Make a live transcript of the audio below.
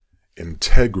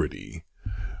integrity.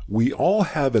 We all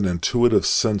have an intuitive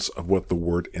sense of what the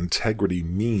word integrity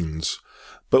means,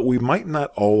 but we might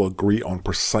not all agree on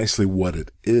precisely what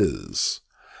it is.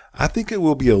 I think it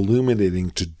will be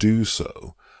illuminating to do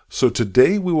so. So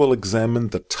today we will examine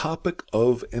the topic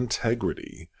of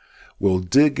integrity. We'll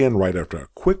dig in right after a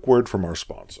quick word from our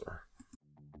sponsor.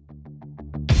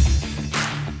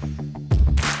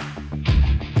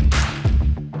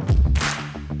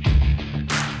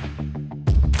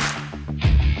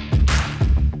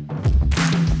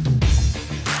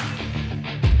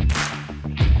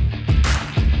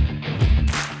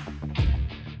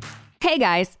 Hey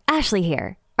guys, Ashley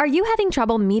here. Are you having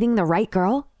trouble meeting the right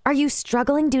girl? Are you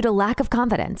struggling due to lack of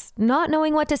confidence, not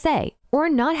knowing what to say, or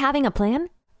not having a plan?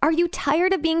 Are you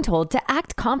tired of being told to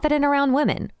act confident around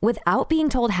women without being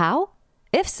told how?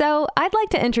 If so, I'd like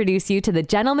to introduce you to the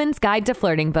Gentleman's Guide to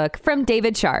Flirting book from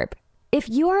David Sharp. If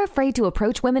you are afraid to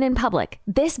approach women in public,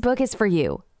 this book is for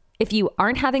you. If you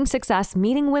aren't having success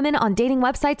meeting women on dating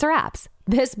websites or apps,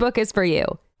 this book is for you.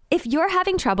 If you're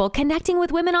having trouble connecting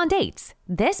with women on dates,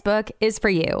 this book is for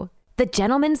you. The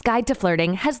Gentleman's Guide to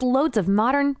Flirting has loads of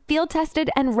modern, field-tested,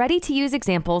 and ready-to-use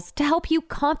examples to help you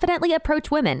confidently approach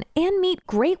women and meet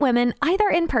great women either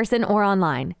in person or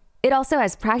online. It also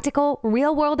has practical,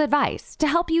 real-world advice to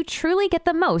help you truly get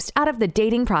the most out of the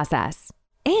dating process.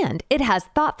 And it has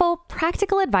thoughtful,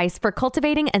 practical advice for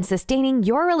cultivating and sustaining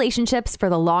your relationships for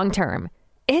the long term.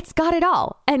 It's got it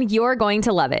all, and you're going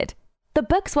to love it. The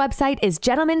book's website is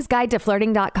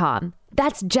gentlemansguidetoflirting.com.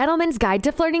 That's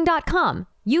gentlemansguidetoflirting.com.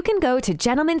 You can go to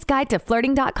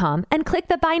gentlemansguidetoflirting.com and click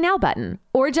the Buy Now button,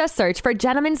 or just search for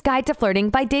Gentleman's Guide to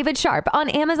Flirting by David Sharp on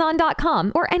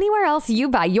Amazon.com or anywhere else you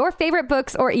buy your favorite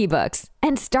books or ebooks,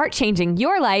 and start changing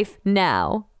your life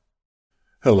now.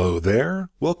 Hello there.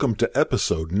 Welcome to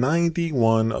episode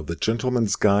 91 of the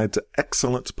Gentleman's Guide to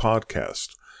Excellence podcast.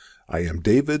 I am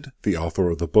David, the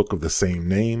author of the book of the same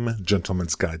name,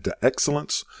 Gentleman's Guide to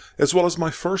Excellence, as well as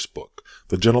my first book,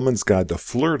 The Gentleman's Guide to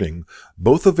Flirting,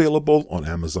 both available on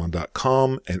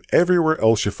Amazon.com and everywhere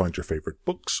else you find your favorite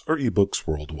books or ebooks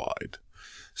worldwide.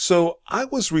 So I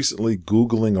was recently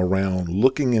Googling around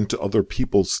looking into other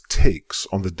people's takes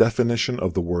on the definition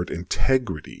of the word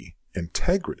integrity.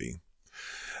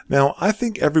 Now, I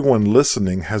think everyone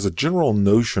listening has a general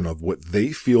notion of what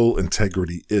they feel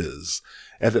integrity is,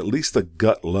 at least a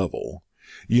gut level.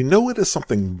 You know it is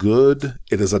something good,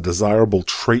 it is a desirable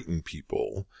trait in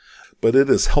people, but it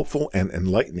is helpful and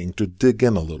enlightening to dig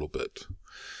in a little bit.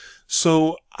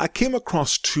 So I came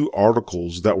across two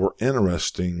articles that were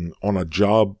interesting on a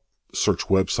job search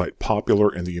website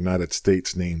popular in the United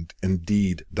States named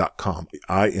Indeed.com,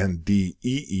 Indeed.com.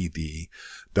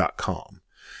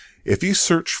 If you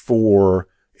search for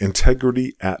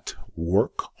integrity at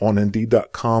work on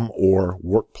Indeed.com or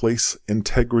workplace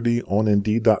integrity on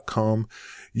Indeed.com,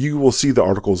 you will see the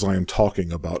articles I am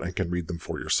talking about and can read them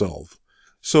for yourself.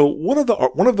 So one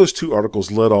of those two articles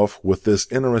led off with this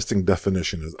interesting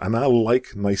definition, and I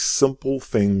like nice simple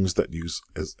things that use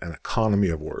as an economy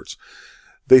of words.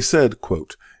 They said,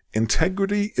 quote,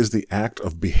 "Integrity is the act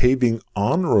of behaving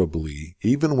honorably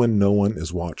even when no one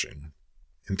is watching."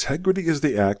 Integrity is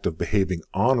the act of behaving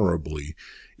honorably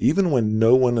even when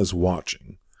no one is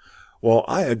watching. Well,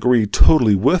 I agree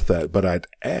totally with that, but I'd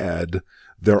add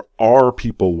there are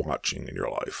people watching in your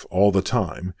life all the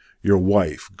time. Your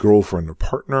wife, girlfriend, or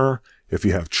partner, if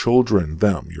you have children,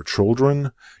 them, your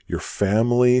children, your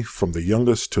family, from the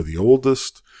youngest to the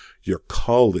oldest, your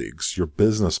colleagues, your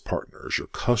business partners, your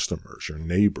customers, your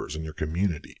neighbors, and your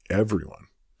community, everyone.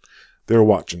 They're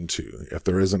watching too. If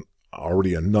there isn't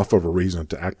already enough of a reason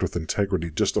to act with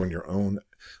integrity just on your own,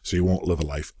 so you won't live a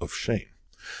life of shame.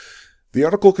 The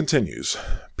article continues,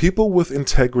 "People with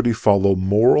integrity follow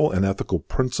moral and ethical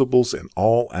principles in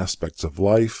all aspects of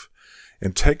life.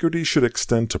 Integrity should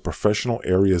extend to professional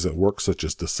areas at work such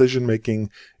as decision-making,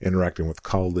 interacting with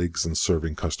colleagues, and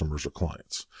serving customers or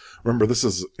clients." Remember,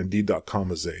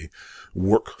 Indeed.com is a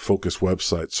work-focused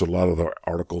website, so a lot of the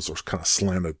articles are kind of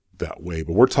slanted that way,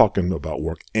 but we're talking about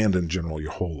work and in general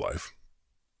your whole life.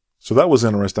 So that was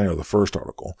interesting of the first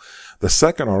article. The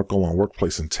second article on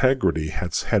workplace integrity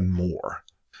had more,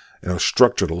 and it was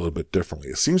structured a little bit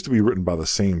differently. It seems to be written by the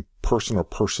same person or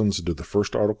persons who did the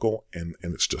first article, and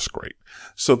it's just great.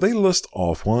 So they list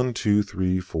off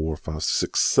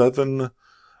 7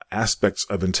 aspects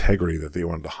of integrity that they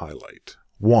wanted to highlight.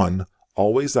 1,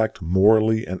 always act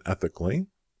morally and ethically.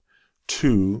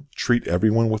 2, treat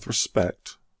everyone with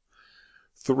respect.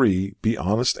 3, be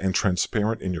honest and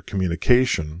transparent in your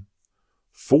communication.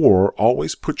 4,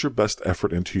 always put your best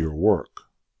effort into your work.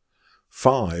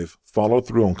 5, follow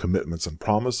through on commitments and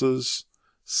promises.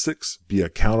 6, be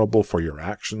accountable for your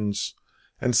actions.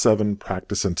 And 7,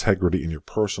 practice integrity in your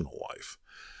personal life.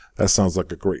 That sounds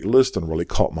like a great list and really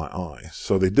caught my eye.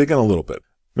 So they dig in a little bit.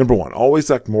 Number 1,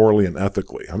 always act morally and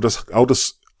ethically. I'll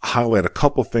just highlight a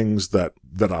couple things that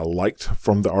I liked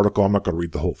from the article. I'm not going to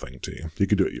read the whole thing to you. You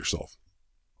can do it yourself.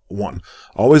 1,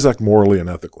 always act morally and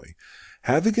ethically.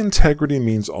 Having integrity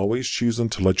means always choosing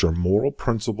to let your moral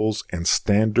principles and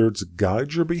standards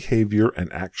guide your behavior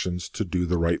and actions to do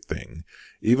the right thing,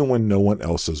 even when no one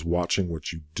else is watching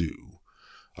what you do.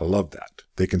 I love that.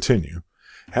 They continue.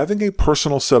 Having a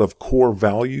personal set of core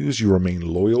values you remain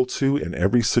loyal to in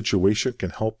every situation can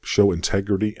help show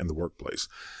integrity in the workplace.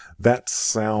 That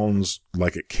sounds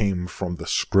like it came from the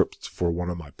script for one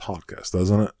of my podcasts,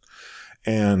 doesn't it?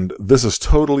 And this is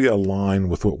totally aligned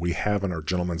with what we have in our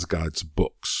Gentleman's Guide's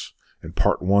books. In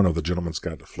part 1 of the Gentleman's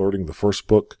Guide to Flirting, the first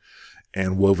book,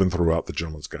 and woven throughout the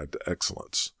Gentleman's Guide to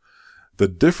Excellence. The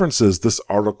difference is this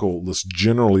article lists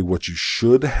generally what you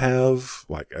should have,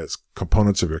 like as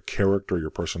components of your character, your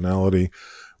personality,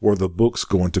 where the books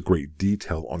go into great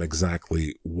detail on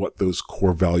exactly what those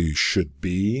core values should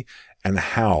be and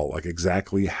how, like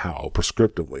exactly how,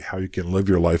 prescriptively, how you can live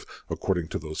your life according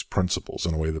to those principles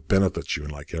in a way that benefits you in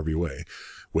like every way,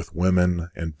 with women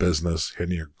and business,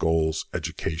 hitting your goals,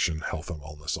 education, health and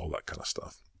wellness, all that kind of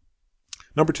stuff.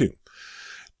 Number 2,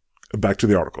 back to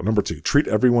the article. Number 2, treat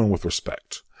everyone with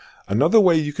respect. Another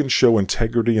way you can show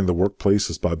integrity in the workplace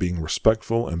is by being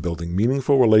respectful and building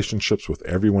meaningful relationships with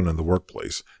everyone in the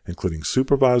workplace, including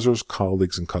supervisors,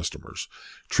 colleagues, and customers.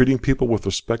 Treating people with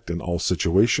respect in all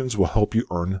situations will help you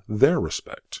earn their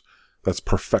respect. That's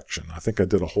perfection. I think I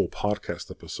did a whole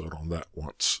podcast episode on that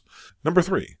once. Number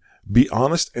 3, be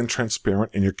honest and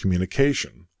transparent in your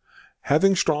communication.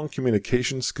 Having strong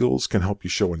communication skills can help you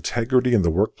show integrity in the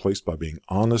workplace by being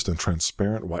honest and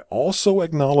transparent while also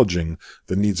acknowledging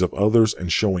the needs of others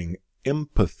and showing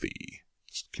empathy.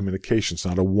 Communication's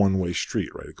not a one-way street,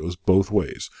 right? It goes both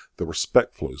ways. The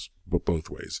respect flows both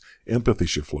ways. Empathy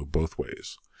should flow both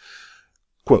ways.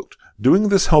 Quote, doing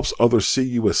this helps others see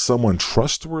you as someone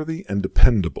trustworthy and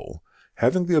dependable.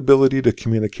 Having the ability to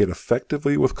communicate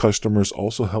effectively with customers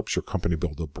also helps your company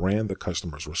build a brand that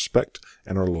customers respect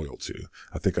and are loyal to.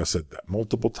 I think I said that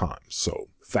multiple times. So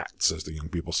facts, as the young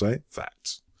people say,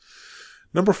 facts.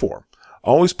 Number 4,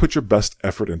 always put your best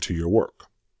effort into your work.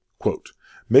 Quote,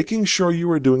 making sure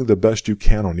you are doing the best you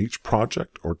can on each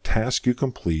project or task you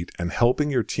complete and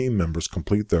helping your team members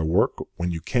complete their work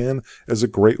when you can is a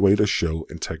great way to show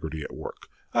integrity at work.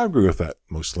 I agree with that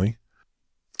mostly.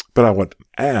 But I would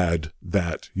add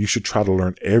that you should try to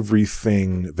learn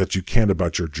everything that you can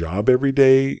about your job every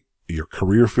day, your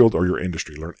career field, or your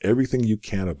industry. Learn everything you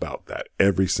can about that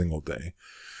every single day.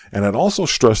 And I'd also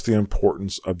stress the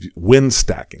importance of win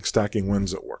stacking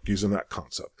wins at work, using that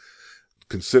concept.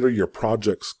 Consider your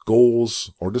project's goals,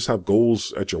 or just have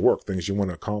goals at your work, things you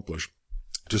want to accomplish.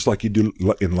 Just like you do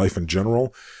in life in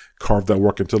general, carve that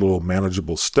work into little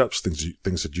manageable steps,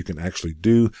 things that you can actually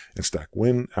do, and stack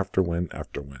win after win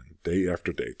after win, day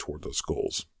after day toward those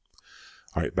goals.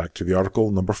 All right, back to the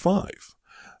article. Number 5,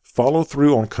 follow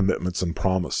through on commitments and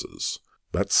promises.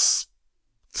 That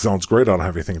sounds great. I don't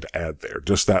have anything to add there.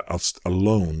 Just that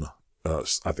alone,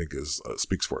 I think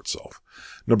speaks for itself.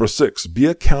 Number 6, be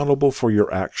accountable for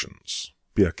your actions.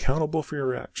 Be accountable for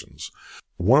your actions.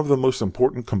 One of the most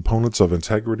important components of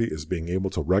integrity is being able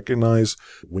to recognize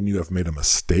when you have made a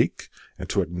mistake and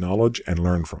to acknowledge and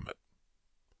learn from it.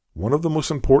 One of the most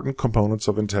important components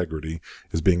of integrity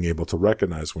is being able to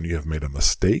recognize when you have made a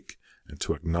mistake and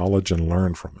to acknowledge and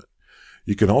learn from it.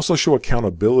 You can also show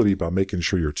accountability by making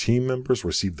sure your team members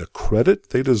receive the credit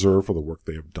they deserve for the work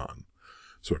they have done.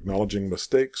 So acknowledging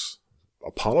mistakes,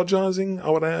 apologizing, I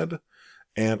would add,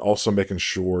 and also making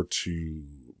sure to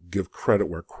give credit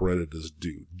where credit is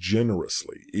due,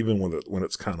 generously, even when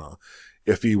it's kind of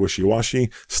iffy,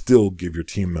 wishy-washy. Still give your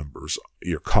team members,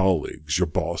 your colleagues, your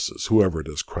bosses, whoever it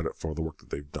is, credit for the work that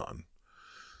they've done.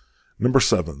 Number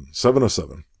 7 of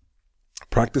 7.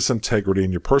 Practice integrity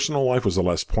in your personal life was the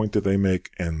last point that they make,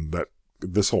 and that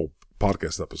this whole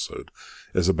podcast episode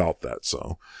is about that.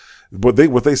 So what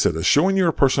they said is showing you're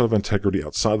a person of integrity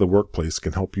outside the workplace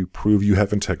can help you prove you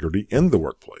have integrity in the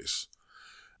workplace.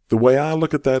 The way I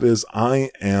look at that is I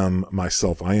am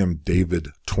myself. I am David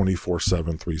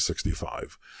 24/7,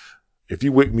 365. If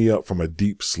you wake me up from a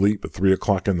deep sleep at 3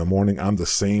 o'clock in the morning, I'm the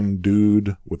same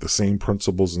dude with the same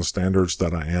principles and standards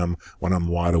that I am when I'm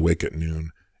wide awake at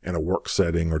noon in a work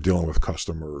setting or dealing with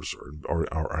customers or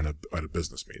at a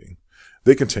business meeting.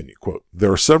 They continue, quote,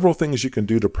 there are several things you can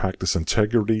do to practice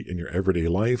integrity in your everyday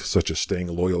life, such as staying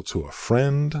loyal to a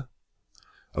friend,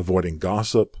 avoiding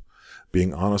gossip,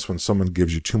 being honest when someone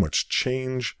gives you too much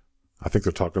change. I think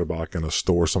they're talking about like in a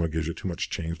store, someone gives you too much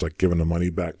change, like giving the money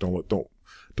back. Don't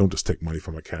just take money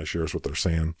from a cashier is what they're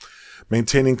saying.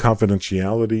 Maintaining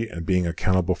confidentiality and being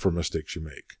accountable for mistakes you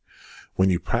make. When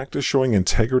you practice showing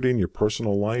integrity in your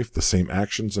personal life, the same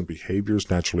actions and behaviors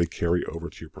naturally carry over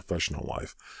to your professional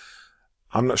life.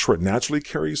 I'm not sure it naturally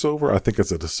carries over. I think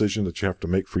it's a decision that you have to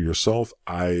make for yourself.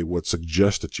 I would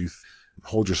suggest that you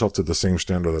hold yourself to the same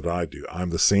standard that I do. I'm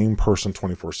the same person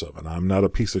 24/7. I'm not a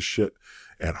piece of shit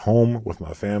at home with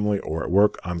my family or at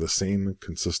work. I'm the same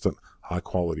consistent, high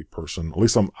quality person. At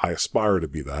least I aspire to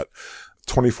be that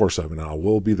 24/7. And I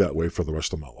will be that way for the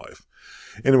rest of my life.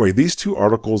 Anyway, these two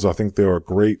articles, I think they are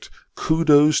great.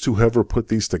 Kudos to whoever put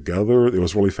these together. It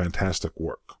was really fantastic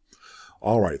work.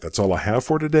 All right, that's all I have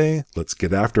for today. Let's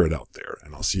get after it out there,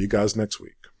 and I'll see you guys next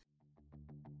week.